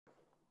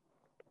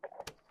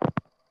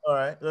All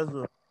right, let's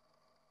go.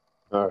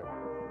 All right.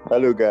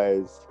 Hello,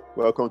 guys.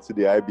 Welcome to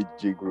the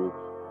IBG group.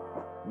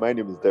 My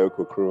name is Derek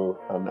Okro,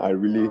 and I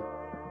really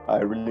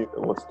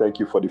want to thank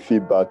you for the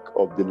feedback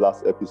of the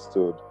last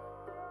episode.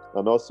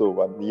 And also,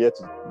 I'm here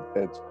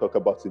to talk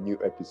about a new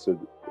episode,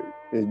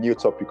 a new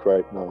topic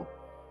right now,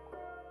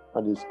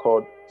 and it's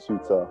called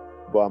Twitter.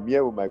 But I'm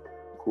here with my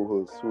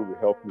co-host who will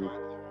help me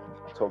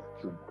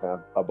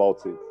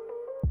about it.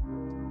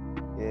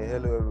 Yeah,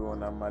 hello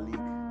everyone, I'm Malik.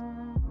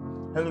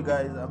 Hello,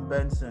 guys. I'm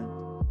Benson.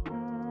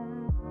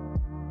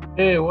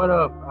 Hey, what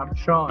up? I'm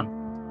Sean.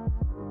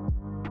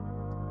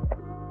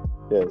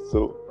 Yeah.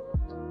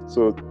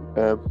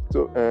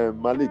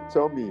 Malik,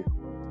 tell me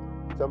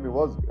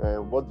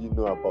what do you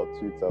know about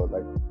Twitter?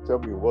 Like, tell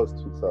me what's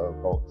Twitter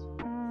about?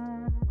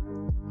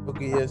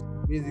 Okay, yes,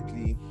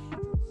 basically,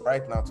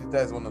 right now, Twitter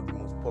is one of the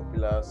most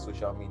popular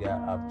social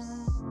media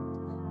apps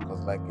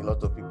because, like, a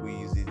lot of people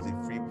use it. It's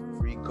a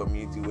free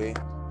community where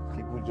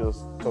people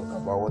just talk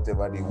about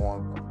whatever they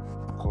want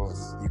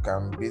because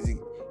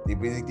they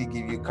basically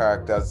give you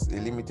characters, a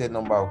limited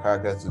number of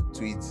characters to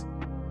tweet.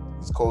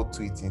 It's called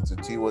tweeting, to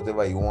tweet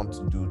whatever you want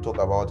to do, talk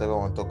about whatever you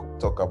want to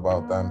talk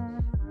about,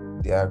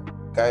 and their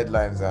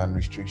guidelines and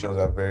restrictions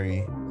are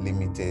very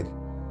limited.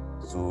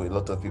 So a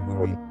lot of people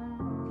really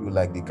feel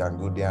like they can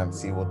go there and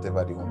say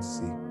whatever they want to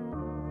say.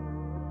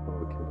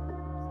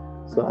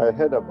 Okay. So I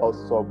heard about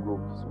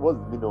subgroups. What's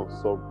the meaning of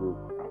subgroup?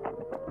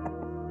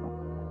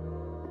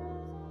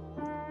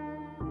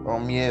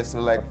 Yeah, so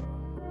like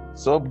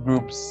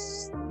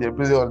subgroups,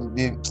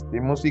 they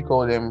mostly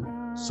call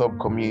them sub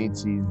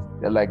communities.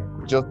 They're like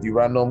just the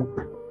random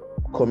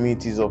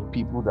communities of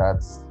people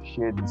that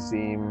share the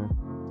same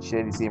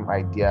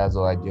ideas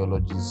or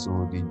ideologies.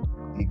 So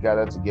they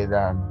gather together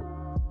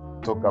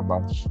and talk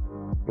about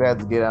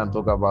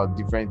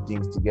different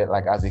things to get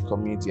like as a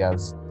community,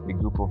 as a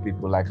group of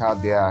people, like how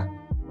they are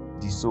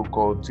the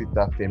so-called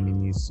Twitter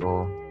feminists.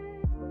 Or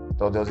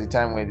so there was a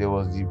time when there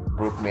was the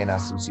Broke Men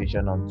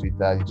Association on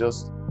Twitter. It's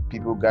just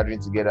people gathering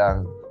together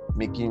and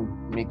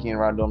making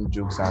random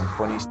jokes and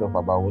funny stuff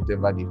about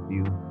whatever they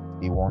feel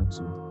they want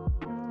to.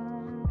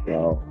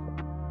 Wow.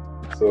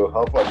 So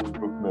how far this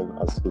Brookman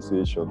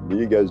Association? Did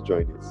you guys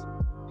join it?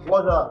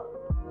 What's up?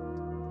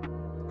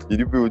 Did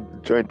you people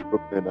join the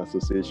Brookman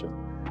Association?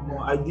 No,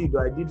 I did.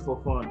 I did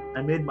for fun.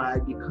 I made my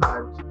ID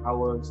card. I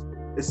was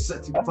a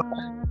certified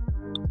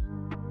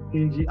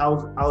stingy. I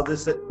was a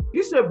set.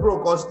 You said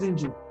broke or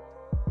stingy?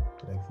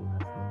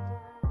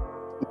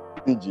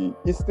 Stingy.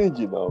 It's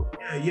stingy now.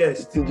 Yeah,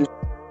 It's stingy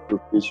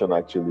association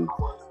actually.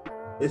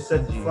 a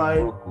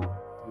certified.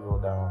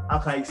 Down. How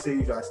can you say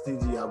you are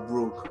stingy? You're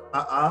broke.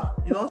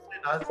 You don't say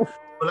that.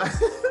 But like,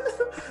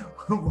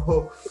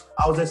 but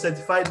I was a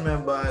certified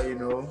member.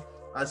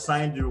 I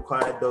signed the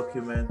required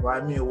document. But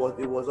I mean, it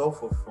was all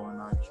for fun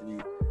actually.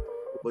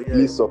 But yeah,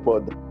 Please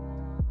support the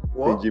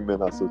what? Stingy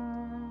Men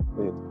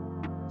Association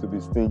to be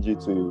stingy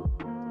to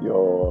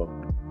your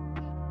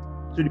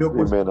To the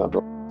opposite. women and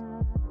all.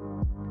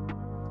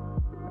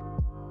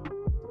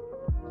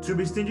 To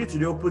be stingy to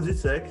the opposite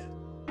sex.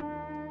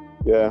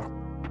 Yeah.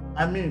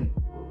 I mean,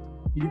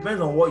 it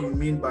depends on what you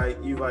mean by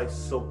if I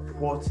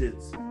support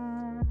it.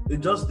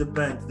 It just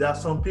depends. There are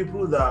some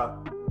people that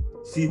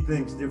see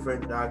things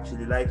differently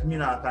actually. Like me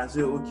now, I can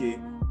say, okay,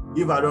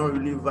 if I don't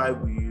really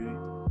vibe with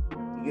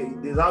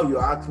you, there's how you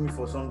ask me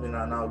for something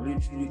and now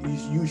literally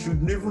you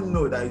should even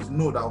know that it's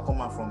no that will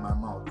come out from my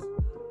mouth.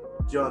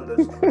 Do you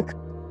understand?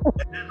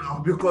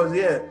 And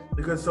then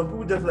because some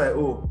people just like,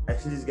 oh, I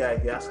see this guy,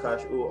 he has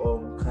cash.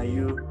 Oh,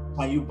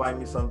 can you buy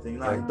me something?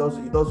 No, it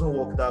doesn't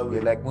work that way.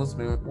 Yeah, like most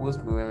women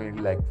really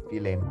like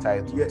feel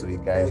entitled to a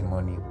guy's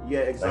money.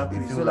 Yeah, Like exactly.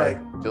 they feel So like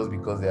just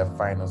because they're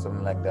fine or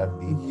something like that,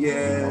 they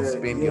must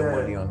spend their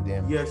money on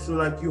them. Yeah, so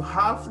like you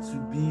have to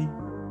be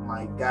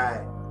my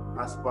guy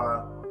as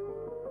per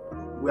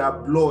we are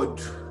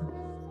blood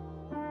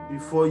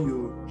before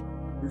you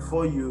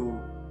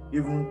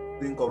even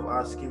think of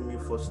asking me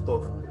for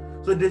stuff.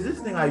 So there's this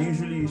thing I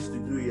usually used to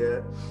do, yeah.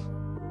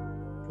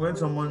 When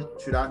someone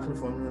should ask me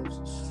for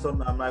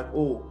something, I'm like,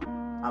 oh,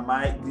 am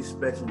I this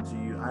person to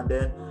you? And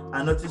then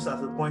I noticed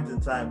at a point in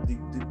time,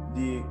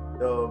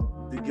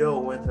 the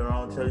girl went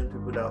around telling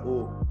people that,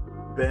 oh,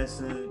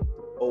 Benson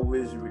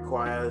always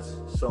requires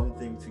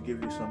something to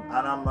give you something.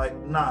 And I'm like,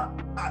 nah,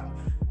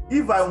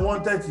 if I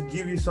wanted to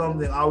give you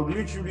something, I would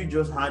literally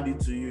just hand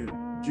it to you.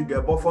 Do you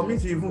get? But for me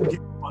to even give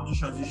you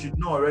conditions, you should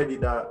know already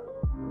that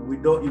we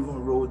don't even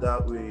roll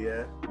that way,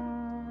 yeah?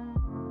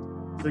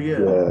 So Yeah. I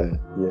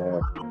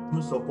don't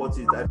even support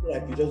it. I feel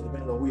like it just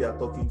depends on who you're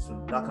talking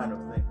to, that kind of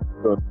thing.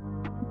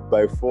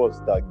 By force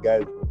that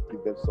guys must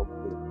give them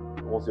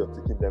something once you're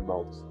taking them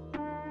out.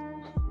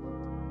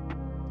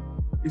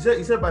 You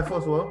said by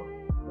force what?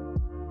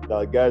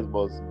 That guys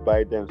must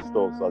buy them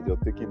stuff as you're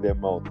taking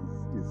them out.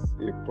 It's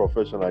a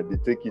professional. They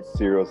take it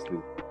seriously.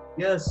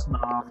 Yes,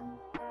 nah.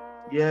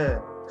 Yeah.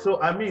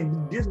 So I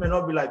mean, this may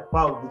not be like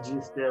part of the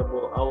gist there,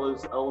 but I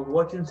was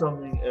watching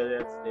something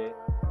earlier today.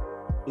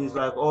 It's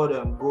like all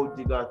them gold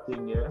digger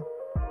thing, yeah.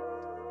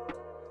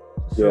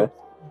 So Yeah.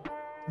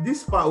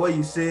 this part where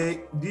you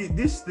say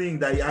this thing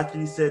that you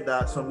actually said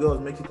that some girls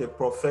make it a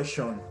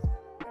profession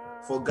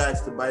for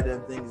guys to buy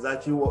them things is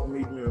actually what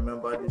made me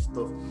remember this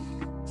stuff.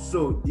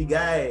 So the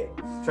guy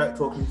tried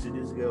talking to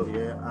this girl,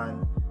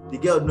 and the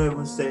girl didn't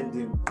even send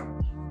him.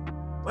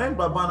 When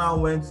Babana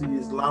went to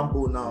his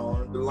Lambo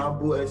now, the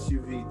Lambo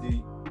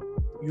SUV,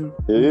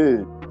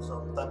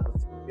 some type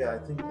of I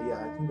think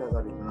that's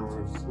how they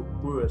pronounce it. So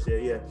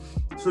curious,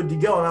 So the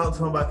girl now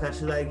turned back and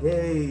she's like,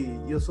 "Hey,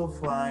 you're so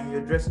fine,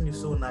 your dressing is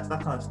so nice,"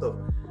 that kind of stuff.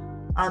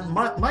 And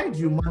mind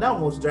you,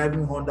 madam was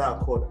driving Honda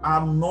Accord.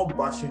 I'm not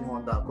bashing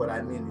Honda Accord.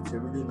 I mean, it's a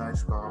really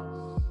nice car,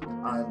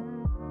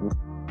 and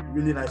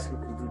really nice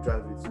people do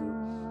drive it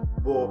too.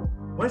 But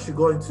when she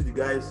got into the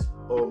guy's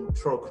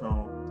truck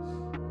now,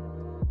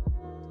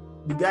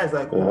 the guy's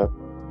like, "Oh,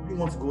 you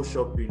want to go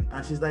shopping?"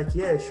 And she's like,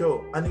 "Yeah,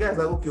 sure." And the guy's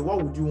like, "Okay, what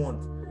would you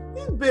want?"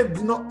 This babe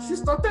did not. She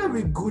started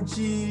with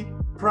Gucci,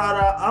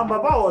 Prada, and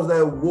Baba was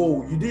like,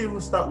 "Whoa, you didn't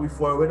even start with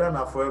Forever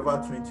and Forever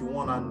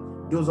 21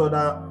 and those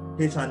other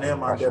H&M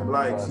and them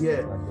likes."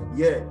 Yeah.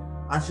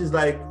 And she's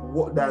like,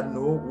 "What that?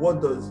 No,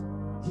 what does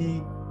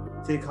he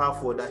take her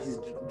for? That he's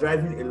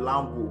driving a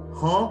Lambo,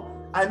 huh?"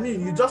 I mean,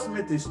 you just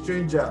met a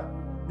stranger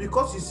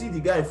because you see the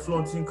guy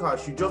flaunting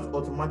cars. You just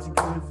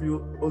automatically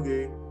feel,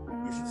 okay,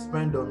 you should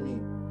spend on me,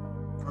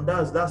 and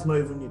that's not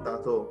even it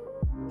at all.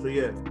 So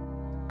yeah.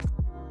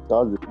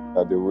 That's the thing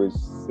that they always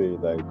say,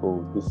 like,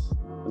 "Oh, this,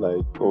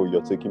 like, oh,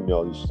 you're taking me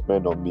out, you should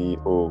spend on me,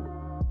 oh,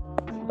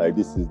 like,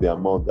 this is the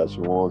amount that she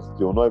wants."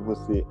 They will not even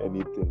say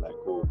anything like,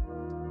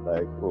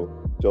 "Oh,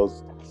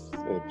 just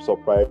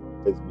surprise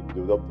me."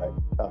 They will not like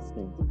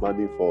asking,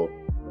 demanding for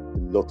a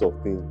lot of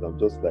things. I'm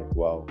just like,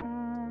 wow.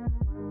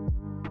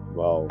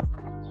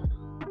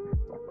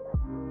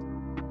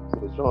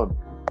 So, Sean.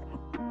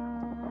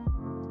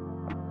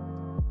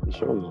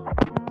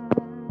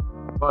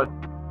 But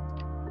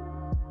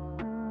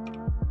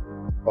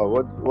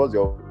What's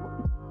your?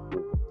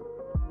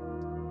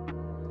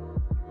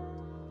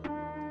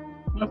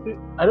 honestly,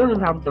 I don't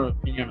really have an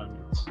opinion on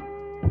it.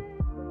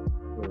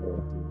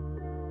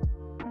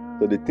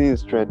 So the thing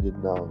is trending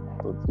now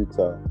on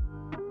Twitter.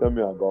 Tell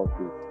me about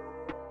it.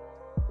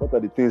 What are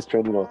the things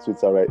trending on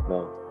Twitter right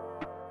now?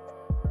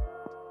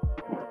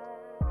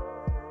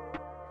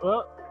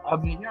 Well,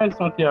 I've been hearing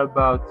something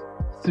about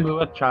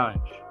silhouette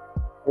challenge.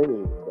 Hey,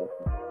 that's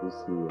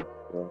this year.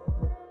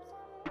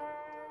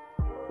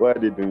 What are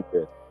they doing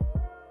there?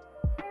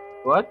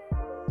 What?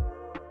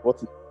 What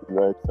is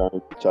the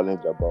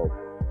challenge about?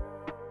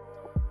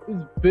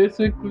 It's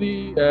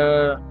basically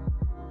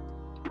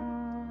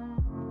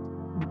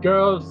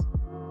girls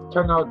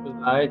turn out the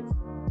lights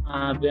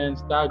and then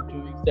start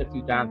doing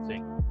sexy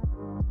dancing.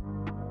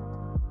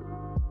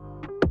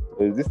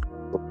 Is this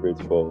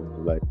appropriate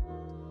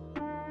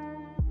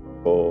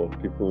for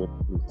people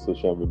in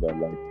social media?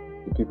 Like,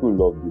 the people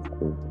love this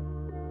thing.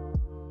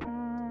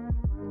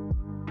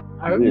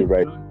 I really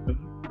right? don't know.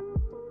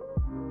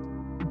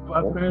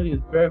 But apparently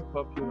it's very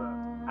popular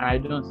and I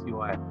don't see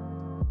why.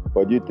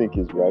 But do you think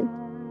it's right?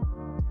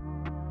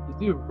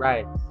 Is it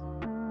right?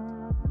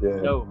 Yeah.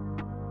 No.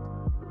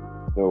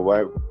 No,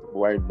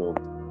 why no?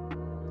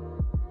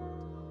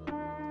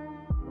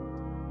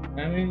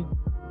 I mean,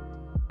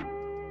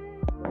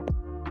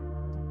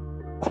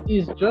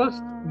 it's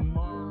just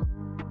more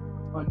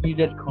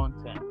unneeded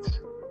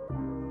content.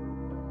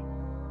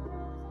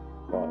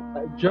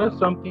 Wow. Just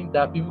something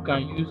that people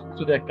can use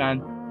so they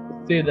can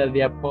say that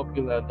they are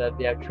popular, that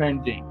they are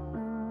trending.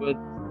 But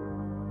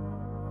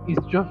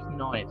it's just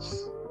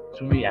noise,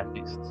 to me at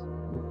least.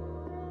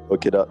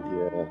 Okay,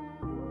 yeah.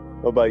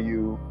 What about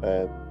you,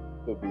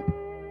 Toby?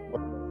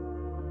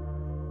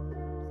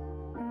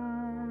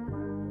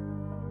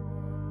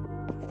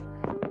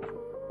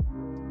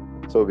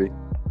 Toby,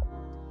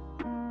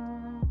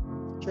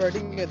 Sure, I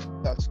didn't get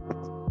that.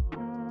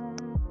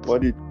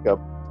 what do you think of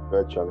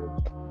the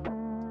challenge?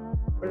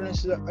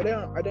 Honestly, I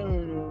don't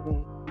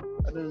know.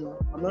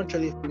 I'm not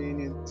actually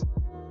feeling it.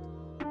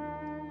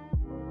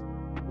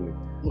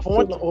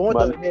 From what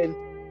I heard,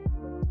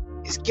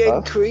 it's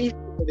getting crazy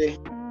today.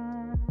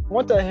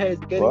 What I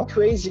heard, getting What?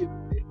 crazy.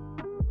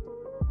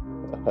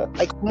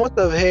 Like from what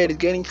I've heard, it's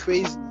getting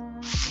crazy.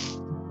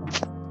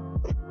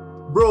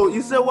 Bro,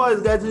 you say what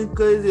is getting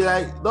crazy?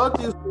 Like, don't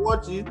you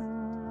watch it?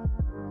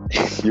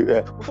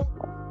 Yeah.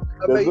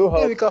 I There's beg, no you how-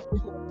 can't be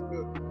careful.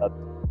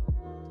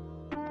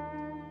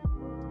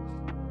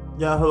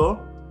 Yeah, hello?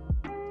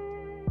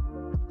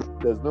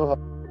 There's no how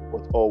we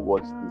all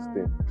watched this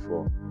thing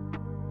before.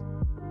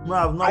 No,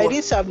 I've not I watched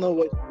didn't say I've not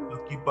watched. the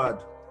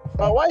keypad.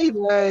 But why you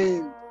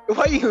lying?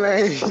 Why you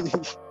lying?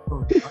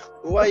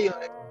 Why you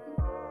lying?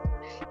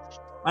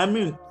 I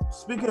mean,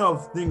 speaking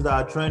of things that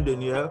are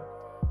trending here,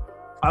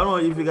 I don't know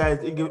if you guys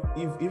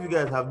if you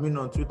guys have been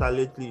on Twitter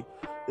lately.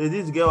 There's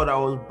this girl that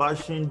was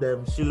bashing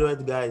them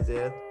silhouette guys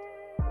here.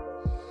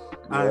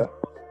 And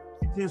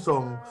eating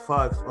some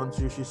facts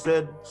until she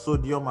said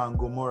Sodium and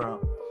Gomorrah.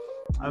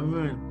 I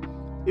mean,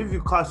 if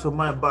you cast your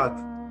mind back,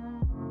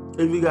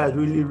 if you guys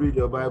really read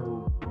your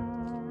Bible,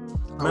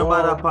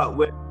 remember that part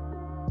where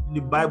in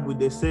the Bible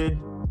they said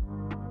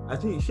I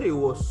think it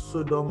was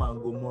Sodom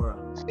and Gomorrah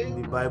in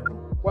the Bible.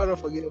 Why not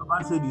forget? The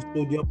man said the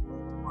Sodom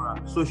and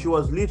Gomorrah. So she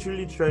was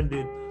literally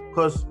trending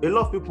because a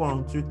lot of people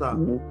on Twitter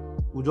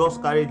will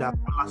just carry that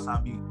palasa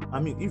and be. I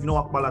mean, if you know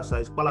what palasa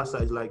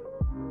is like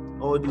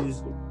all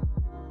these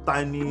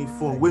tiny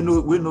phone. We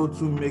know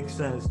to make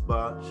sense,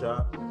 but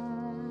sure.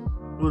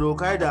 So they'll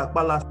carry that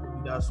palasa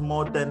with that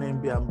small 10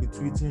 MB and be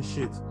tweeting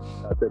shit.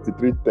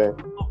 3310.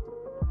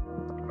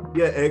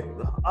 Yeah,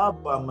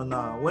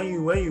 when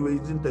you were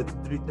using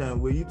 3310,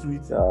 were you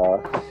tweeting?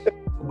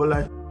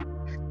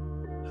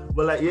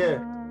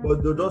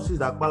 But they'll just use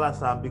that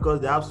palasa because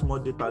they have small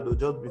data. They'll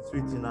just be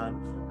tweeting, and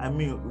I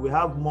mean, we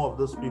have more of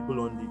those people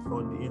on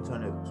the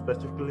internet,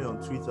 specifically on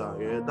Twitter.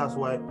 Yeah, that's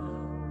why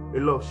a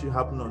lot of shit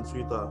happen on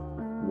Twitter.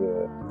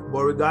 Yeah.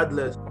 But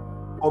regardless,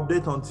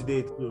 update on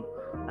today too.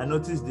 I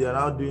noticed they are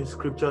now doing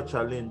scripture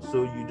challenge,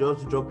 so you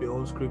just drop your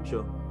own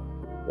scripture.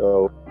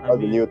 Oh, that's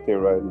the new thing,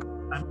 right?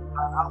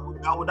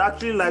 I would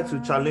actually like to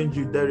challenge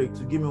you, Derek,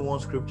 to give me one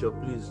scripture,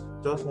 please.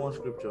 Just one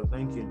scripture.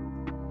 Thank you.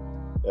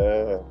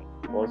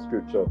 One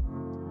scripture.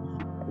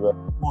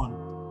 One.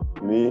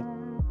 Me?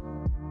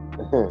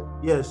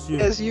 Yes, you.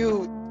 Yes,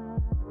 you.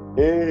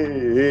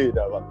 Hey,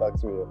 that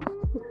attacks me.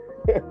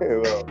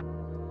 Well,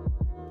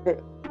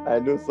 I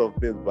know some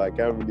things, but I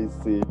can't really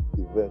say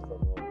the verse or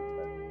not.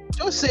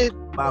 Just say it.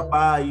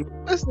 Papa, you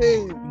Just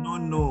say it.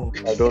 don't know.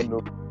 I don't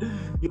know.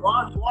 You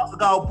want to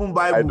go open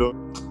Bible? I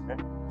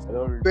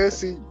don't really.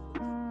 Bessie,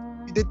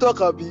 they talk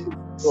Abi.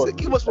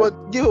 Give us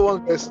one. Give her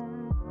one verse.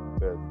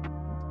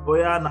 Oh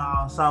yeah,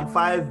 now Psalm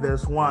 5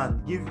 verse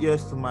 1. Give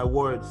ears to my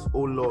words, O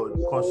Lord.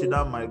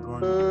 Consider my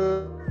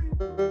groaning.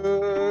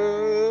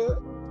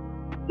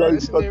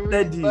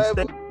 Steady.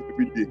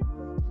 Every day.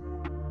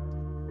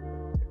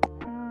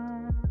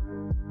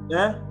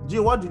 Yeah, G,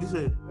 what did you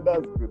say?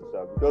 That's good,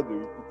 sir. Because they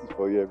repeat it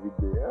for you every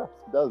day. Yeah,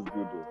 that's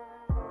good. Though.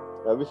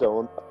 I wish I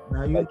want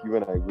like you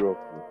when I grow up.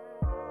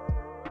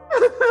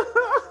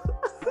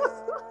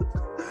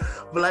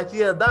 But like,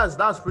 yeah,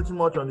 that's pretty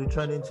much on the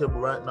trending table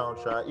right now,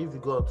 Sha. If you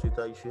go on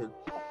Twitter, you should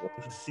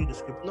see the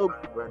script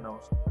right now.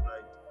 So,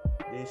 like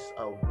this,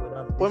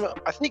 Well,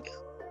 I think.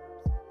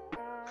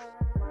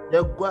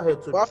 Yeah, go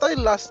ahead. But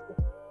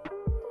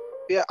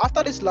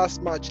after this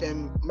last match,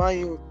 Man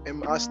U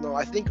Arsenal,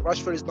 I think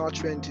Rashford is now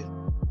trending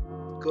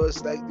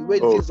because like the way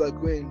things are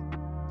going,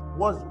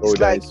 it's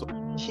like a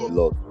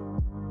lot.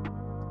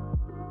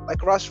 Like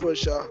Rashford,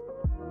 Sha.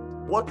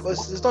 What?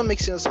 Because it doesn't make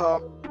sense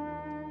how,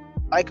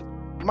 like,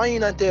 Man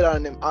United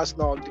and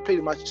Arsenal, they played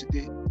the match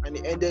today and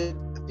it ended,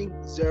 I think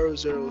 0-0,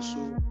 so if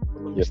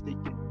I'm not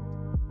mistaken.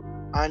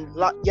 And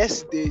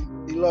yesterday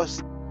they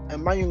lost,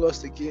 and Man U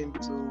lost the game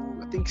to,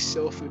 I think,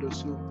 Sheffield or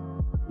so.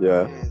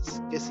 Yeah. It's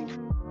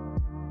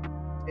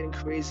getting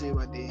crazy,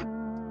 but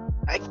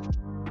like,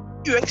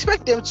 you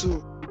expect them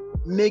to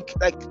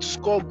to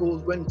score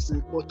goals when it's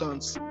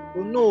important.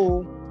 But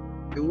no,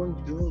 they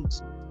won't.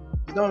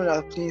 They don't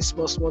like playing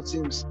small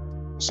teams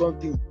or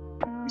something.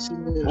 You see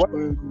them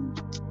scoring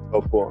goals.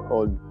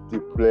 On the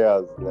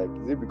players, like,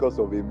 is it because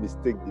of a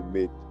mistake they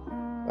made?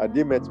 Are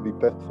they meant to be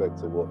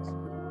perfect or what?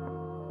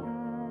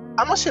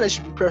 I'm not saying they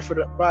should be perfect,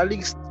 but at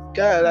least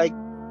try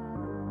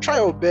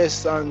your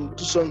best and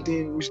do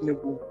something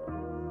reasonable.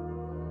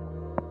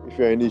 If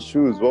you're in his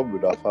shoes, what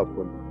would have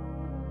happened?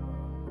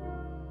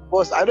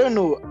 Boss, I don't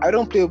know. I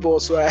don't play ball,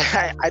 so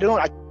I don't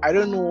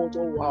know what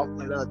will happen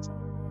like that.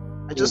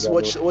 I just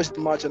watch the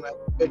match and I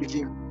play the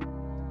game.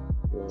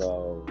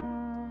 Wow.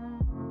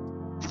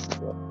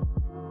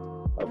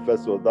 At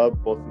first, was that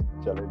bossy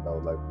challenge? I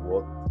was like,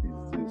 what is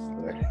this?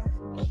 Like,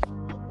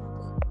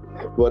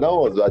 but that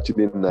was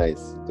actually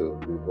nice. The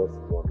boss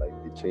one, like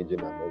the changing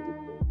and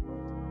everything.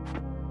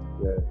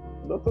 Yeah,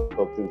 lots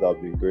of things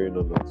have been going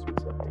on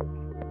Twitter.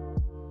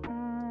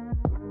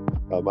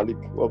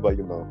 Malik, what about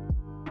you now?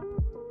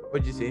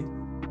 What'd you say?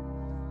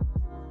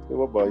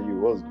 What about you?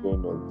 What's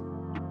going on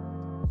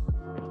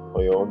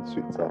your own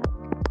Twitter?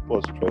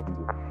 What's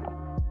trending?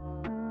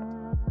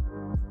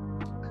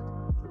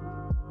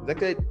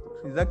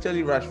 It's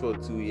actually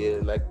Rashford too. Yeah,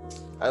 like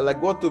I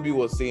like what Toby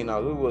was saying.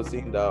 Toby was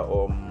saying that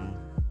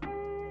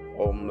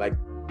like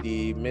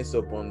they mess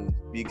up on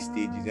big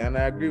stages, and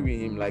I agree with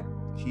him. Like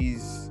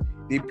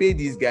they pay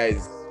these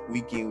guys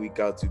week in, week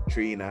out to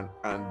train and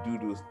do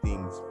those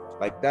things.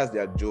 Like that's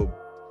their job.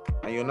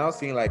 And you're now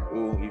saying like,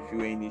 oh, if you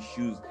were in his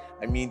shoes,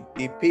 I mean,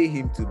 they pay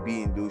him to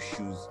be in those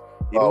shoes.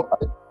 They don't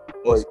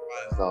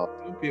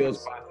pay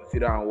us fans to sit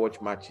down and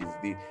watch matches.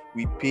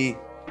 We pay.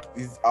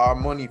 This is our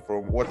money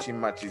from watching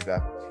matches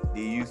that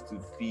they used to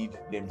feed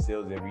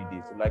themselves every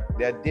day. So like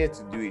they're there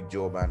to do a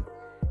job, and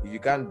if you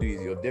can't do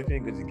it, you're definitely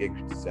going to get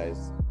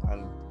criticized,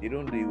 and they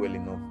don't do it well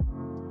enough.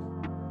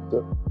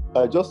 So,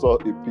 I just saw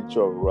a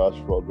picture of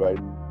Rashford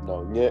right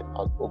now near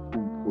an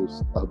open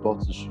post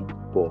about to shoot the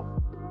ball.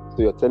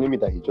 So you're telling me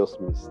that he just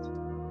missed?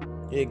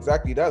 Yeah,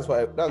 exactly. That's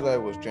why it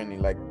was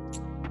trending. Like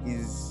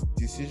his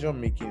decision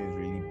making is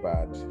really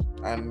bad,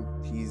 and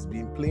he's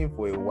been playing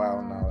for a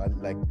while now.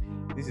 Like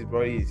this is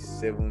probably his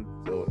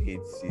 7th or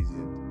 8th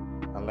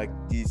season, and like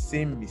the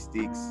same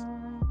mistakes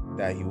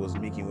that he was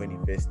making when he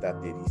first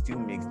started. He still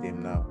makes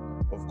them now.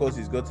 Of course,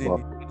 he's gotten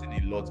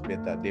a lot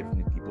better,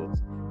 definitely. But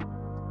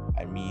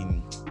I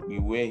mean,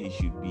 where he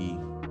should be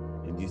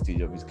in this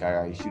stage of his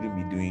career, he shouldn't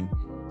be doing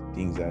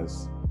things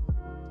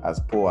as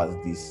poor as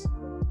this.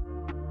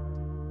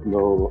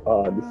 No,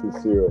 this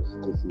is serious.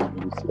 This is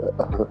really serious.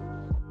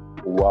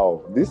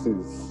 Wow, this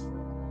is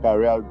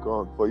career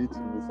gone for you to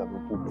miss an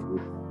open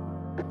booth.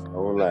 I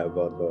won't lie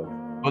about that.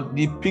 But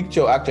the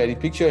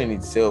picture in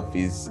itself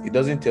it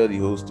doesn't tell the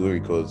whole story,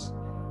 because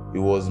it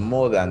was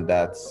more than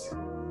that,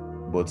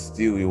 but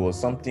still it was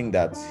something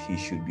that he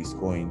should be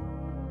scoring.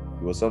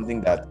 It was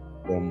something that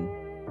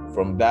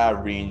from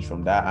that range,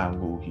 from that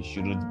angle, he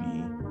shouldn't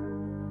be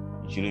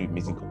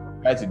missing.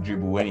 He tried to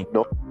dribble when he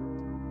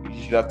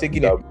should have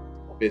taken it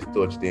first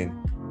touch, then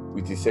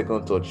with his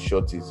second touch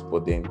shot it,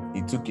 but then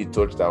he took a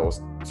touch that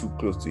was too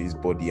close to his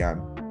body, and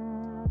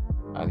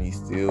he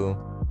still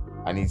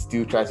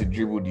tried to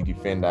dribble the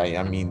defender.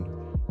 I mean,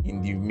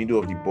 in the middle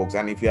of the box.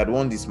 And if he had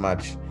won this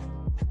match,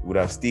 would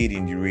have stayed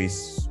in the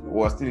race.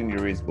 Was still in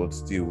the race, but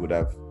still would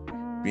have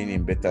been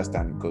in better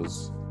standing,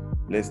 because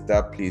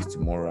Leicester plays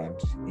tomorrow,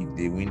 and if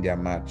they win their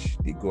match,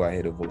 they go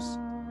ahead of us.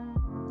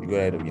 They go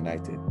ahead of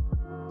United.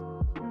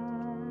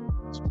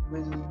 It's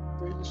crazy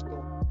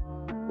stuff.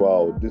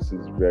 Wow, this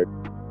is very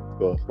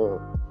good.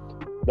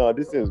 Now,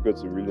 this thing is going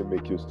to really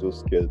make you so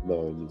scared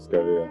now in his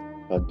career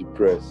and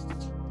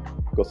depressed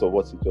because of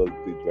what he just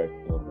did right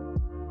now.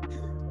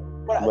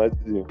 But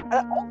Imagine.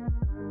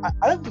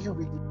 I don't think he'll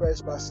be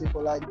depressed per se,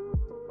 but like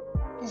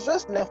he's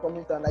just learn from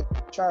it and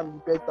like try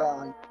and be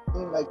better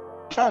and like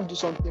try and do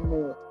something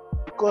more,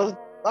 because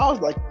that was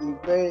like a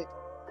very,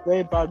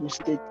 very bad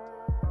mistake.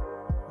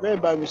 Very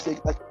bad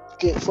mistake. Like,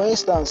 okay, for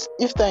instance,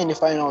 if they're in the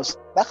finals,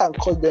 that can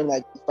cost them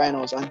like the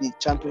finals and the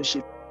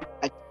championship,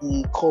 like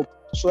the cup.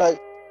 So like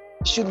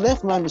you should learn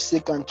from that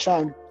mistake and try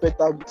and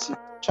better with it.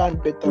 Try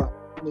and better.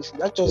 Honestly,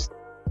 that's just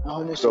an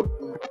honest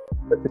opinion.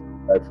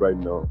 Life right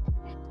now.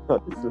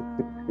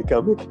 It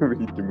can make him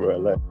really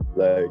demoralized.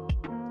 Like,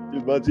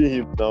 imagine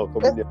him now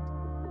coming here.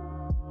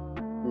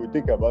 You will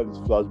think about his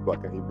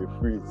flashback and he'll be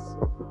freeze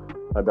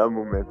at that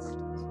moment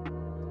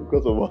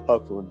because of what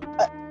happened.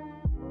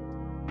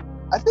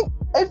 I think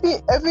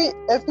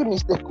every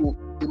mistake will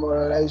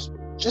demoralize you.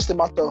 Just a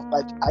matter of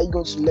like, are you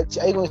going to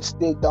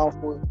stay down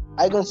or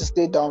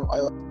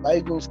are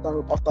you going to stand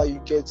up after you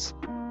get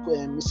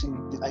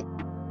missing, like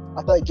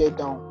after you get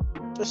down?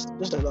 Just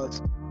like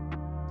that.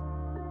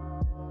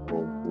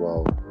 Oh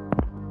wow,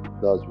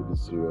 that's really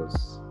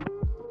serious.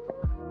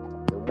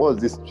 And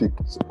what's this tweet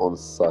on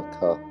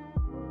Saka?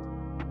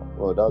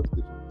 Oh, that's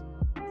the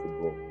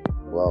football.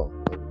 Wow,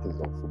 everything's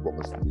on football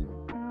mostly.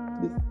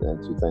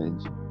 This Twitter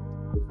engine.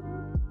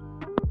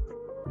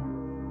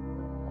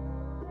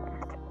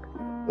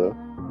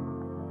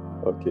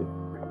 Okay.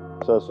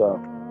 So,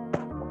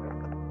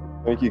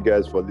 thank you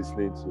guys for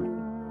listening to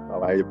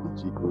our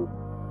IPG group.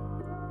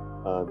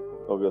 And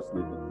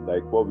obviously,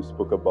 like what we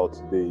spoke about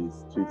today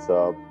is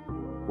Twitter,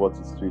 what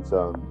is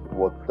Twitter and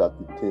what are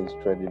the things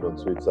trending on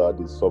Twitter,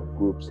 the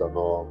subgroups and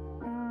all.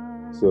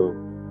 So,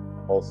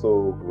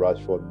 also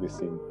Rashford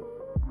missing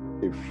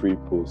a free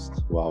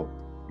post. Wow.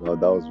 Now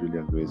that was really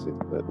amazing.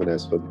 When I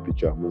saw the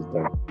picture, I almost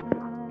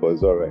died. But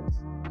it's all right.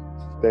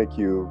 Thank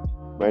you.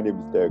 My name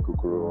is Derek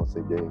Okoro once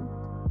again,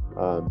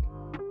 and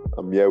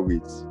I'm here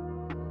with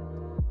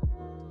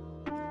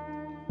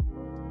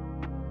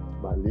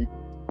Malik,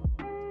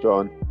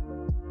 John,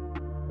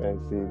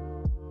 Benson,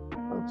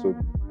 and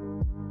Toby.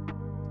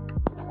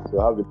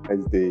 So have a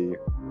nice day.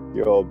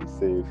 You all be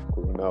safe.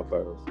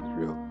 Coronavirus is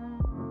real.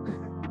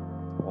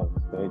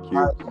 Thank you.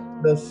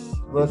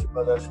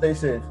 Let's stay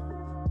safe.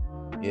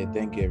 Yeah,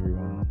 thank you,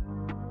 everyone.